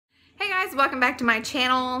guys, welcome back to my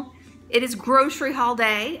channel. It is grocery haul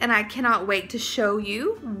day and I cannot wait to show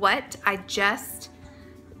you what I just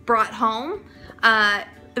brought home.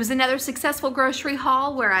 It was another successful grocery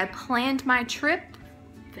haul where I planned my trip,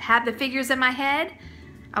 had the figures in my head.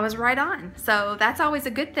 I was right on, so that's always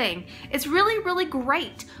a good thing. It's really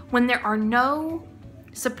great when there are no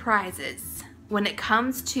surprises when it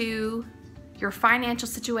comes to your financial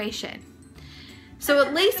situation. So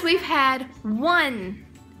at least we've had one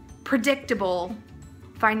predictable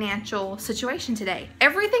financial situation today.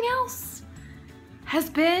 Everything else has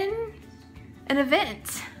been an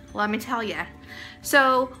event, let me tell you.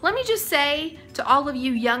 So let me just say to all of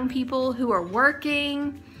you young people who are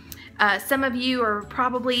working, some of you are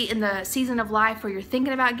probably in the season of life where you're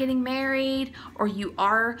thinking about getting married or you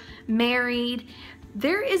are married.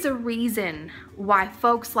 There is a reason why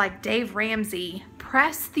folks like Dave Ramsey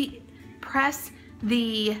press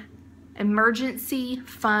the emergency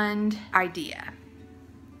fund idea.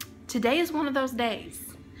 Today is one of those days.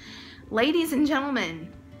 Ladies and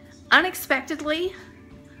gentlemen, unexpectedly,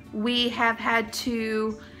 we have had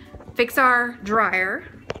to fix our dryer,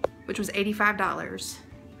 which was $85.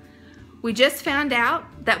 We just found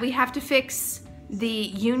out that we have to fix the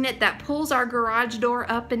unit that pulls our garage door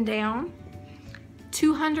up and down,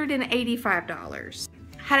 $285.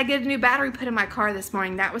 Had to get a new battery put in my car this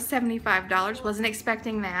morning. That was $75. Wasn't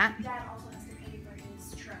expecting that. Dad also has to pay for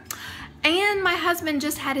his truck. And my husband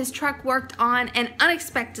just had his truck worked on, and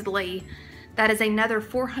unexpectedly, that is another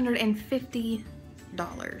 $450.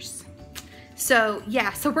 So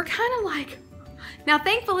yeah, so we're kind of like, now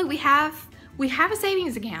thankfully we have a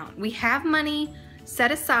savings account. We have money set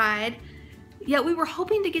aside, yet we were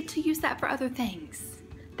hoping to get to use that for other things.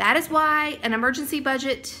 That is why an emergency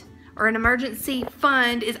budget or an emergency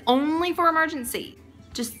fund is only for emergency.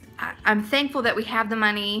 I'm thankful that we have the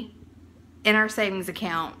money in our savings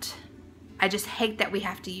account. I just hate that we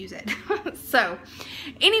have to use it. So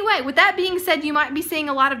anyway, with that being said, you might be seeing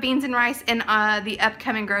a lot of beans and rice in the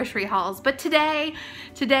upcoming grocery hauls. But today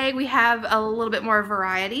we have a little bit more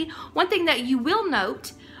variety. One thing that you will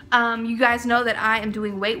note, you guys know that I am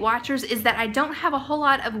doing Weight Watchers, is that I don't have a whole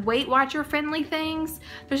lot of Weight Watcher friendly things.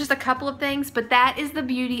 There's just a couple of things, but that is the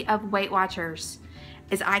beauty of Weight Watchers,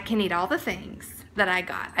 is I can eat all the things that I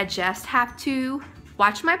got. I just have to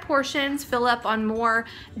watch my portions, fill up on more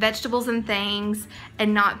vegetables and things,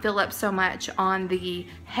 and not fill up so much on the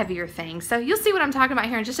heavier things. So you'll see what I'm talking about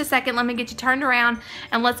here in just a second. Let me get you turned around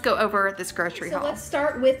and let's go over this grocery haul. So let's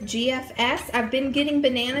start with GFS. I've been getting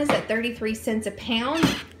bananas at 33 cents a pound.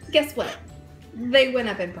 Guess what? They went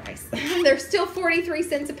up in price. They're still 43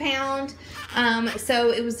 cents a pound. So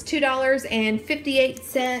it was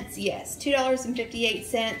 $2.58. Yes,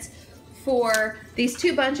 $2.58 for these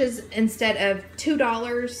two bunches instead of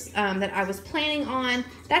 $2 that I was planning on.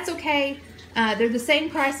 That's okay. They're the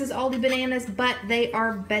same price as Aldi bananas, but they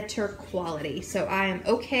are better quality. So I am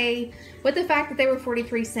okay with the fact that they were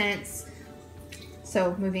 43 cents.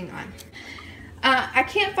 So moving on. I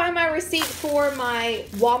can't find my receipt for my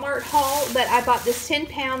Walmart haul, but I bought this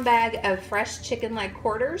 10-pound bag of fresh chicken leg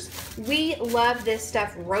quarters. We love this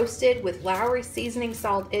stuff roasted with Lowry seasoning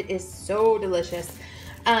salt. It is so delicious.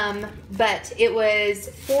 But it was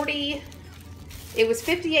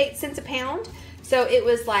 58 cents a pound, so it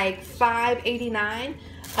was like $5.89.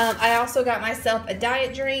 I also got myself a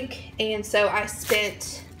diet drink, and so I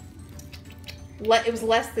spent, it was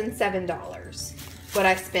less than $7 what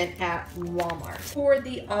I spent at Walmart for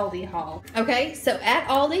the Aldi haul. Okay, so at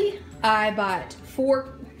Aldi, I bought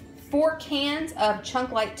four cans of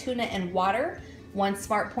Chunk Light tuna and water, 1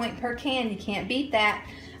 Smart Point per can. You can't beat that.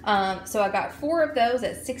 So I got 4 of those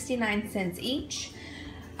at 69 cents each.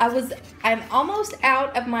 I'm almost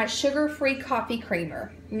out of my sugar-free coffee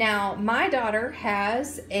creamer. Now, my daughter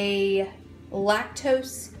has a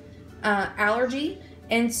lactose allergy,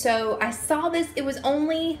 and so I saw this. It was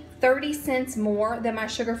only 30 cents more than my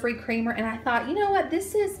sugar-free creamer, and I thought, you know what,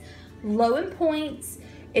 this is low in points.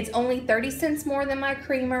 It's only 30 cents more than my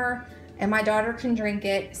creamer, and my daughter can drink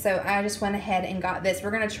it, so I just went ahead and got this.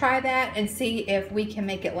 We're gonna try that and see if we can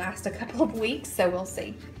make it last a couple of weeks, so we'll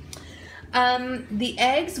see. The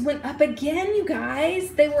eggs went up again, you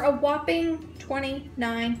guys. They were a whopping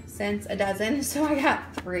 29 cents a dozen, so I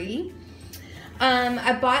got 3.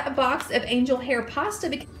 I bought a box of angel hair pasta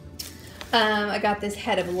because I got this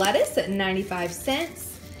head of lettuce at 95 cents.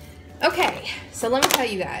 Okay, so let me tell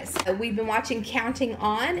you guys, we've been watching Counting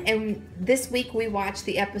On, and this week we watched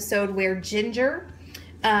the episode where Ginger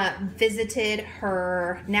visited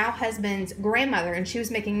her now husband's grandmother, and she was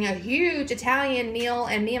making a huge Italian meal,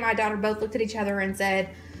 and me and my daughter both looked at each other and said,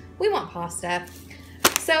 we want pasta.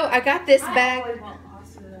 So I got this bag. I always want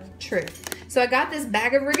pasta though. True. So I got this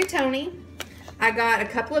bag of rigatoni. I got a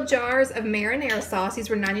couple of jars of marinara sauce. These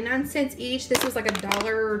were 99 cents each. This was like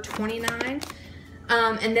 $1.29.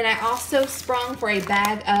 And then I also sprung for a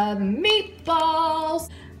bag of meatballs.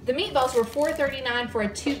 The meatballs were $4.39 for a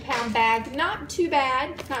 2-pound bag. Not too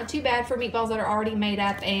bad. Not too bad for meatballs that are already made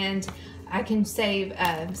up, and I can save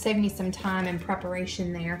me some time and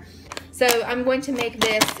preparation there. So I'm going to make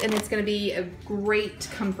this, and it's going to be a great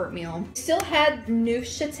comfort meal. Still had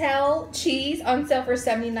Neuchâtel cheese on sale for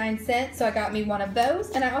 79 cents, so I got me one of those.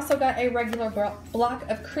 And I also got a regular block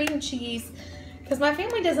of cream cheese, because my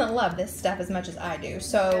family doesn't love this stuff as much as I do.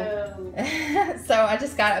 So, so I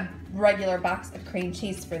just got a regular box of cream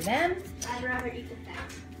cheese for them. I'd rather eat the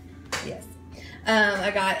fat. Yes.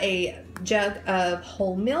 I got a jug of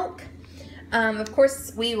whole milk. Of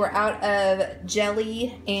course, we were out of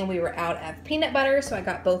jelly and we were out of peanut butter, so I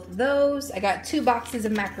got both of those. I got 2 boxes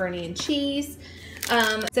of macaroni and cheese.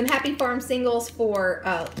 Some Happy Farm singles for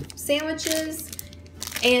sandwiches.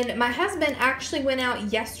 And my husband actually went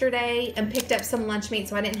out yesterday and picked up some lunch meat,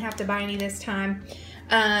 so I didn't have to buy any this time.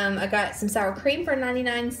 I got some sour cream for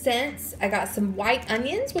 99 cents. I got some white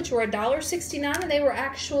onions, which were $1.69, and they were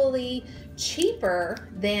actually cheaper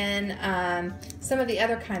than some of the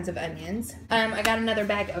other kinds of onions. I got another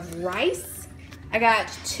bag of rice. I got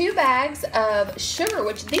 2 bags of sugar,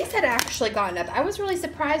 which these had actually gone up. I was really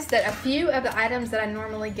surprised that a few of the items that I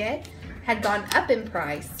normally get had gone up in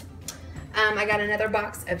price. I got another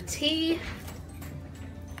box of tea.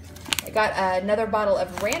 I got another bottle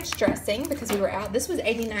of ranch dressing because we were out. This was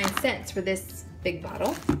 89 cents for this big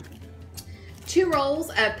bottle. 2 rolls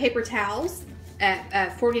of paper towels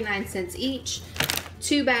at 49 cents each.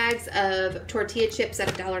 2 bags of tortilla chips at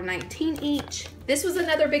 $1.19 each. This was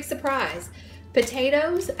another big surprise.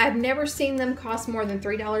 Potatoes, I've never seen them cost more than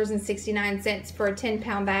 $3.69 for a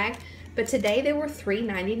 10-pound bag, but today they were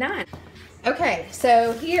 $3.99. Okay,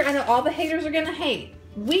 so here, I know all the haters are gonna hate.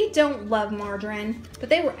 We don't love margarine, but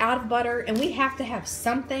they were out of butter, and we have to have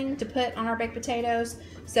something to put on our baked potatoes.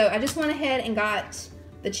 So I just went ahead and got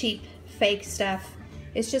the cheap fake stuff.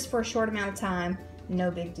 It's just for a short amount of time, no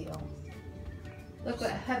big deal. Look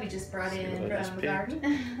what hubby just brought in from the garden.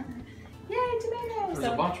 Yay, tomatoes!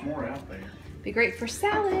 There's a bunch more out there. Be great for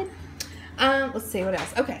salad. Let's see, what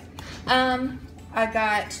else? Okay. I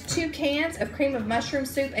got 2 cans of cream of mushroom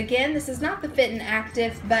soup. Again, this is not the Fit and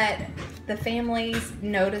Active, but the families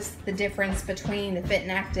noticed the difference between the Fit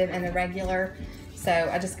and Active and the regular, so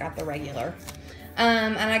I just got the regular.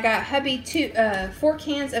 And I got hubby 4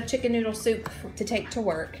 cans of chicken noodle soup to take to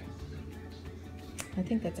work. I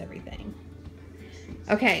think that's everything.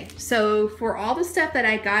 Okay, so for all the stuff that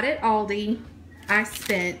I got at Aldi, I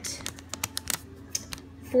spent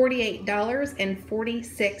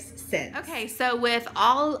 $48.46. Okay, so with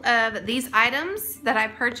all of these items that I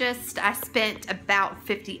purchased, I spent about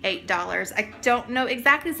 $58. I don't know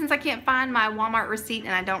exactly since I can't find my Walmart receipt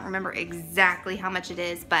and I don't remember exactly how much it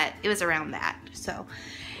is, but it was around that. So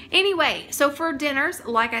anyway, so for dinners,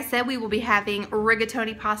 like I said, we will be having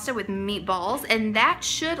rigatoni pasta with meatballs, and that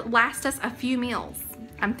should last us a few meals.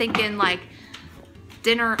 I'm thinking like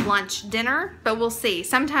dinner, lunch, dinner, but we'll see.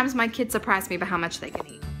 Sometimes my kids surprise me by how much they can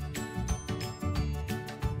eat.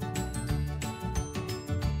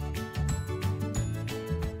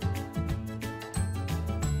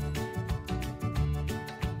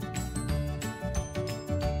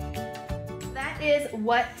 Is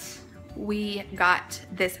what we got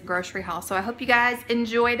this grocery haul. So I hope you guys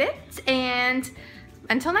enjoyed it, and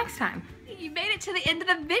until next time. You made it to the end of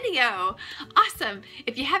the video. Awesome.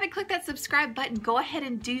 If you haven't clicked that subscribe button, go ahead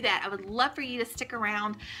and do that. I would love for you to stick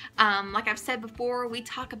around. Like I've said before, we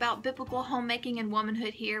talk about biblical homemaking and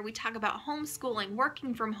womanhood here. We talk about homeschooling,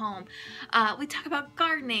 working from home. We talk about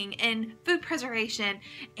gardening and food preservation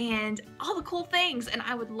and all the cool things, and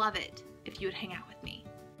I would love it if you would hang out with me.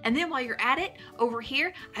 And then while you're at it, over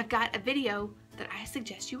here, I've got a video that I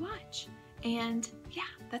suggest you watch. And yeah,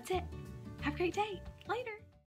 that's it. Have a great day. Later.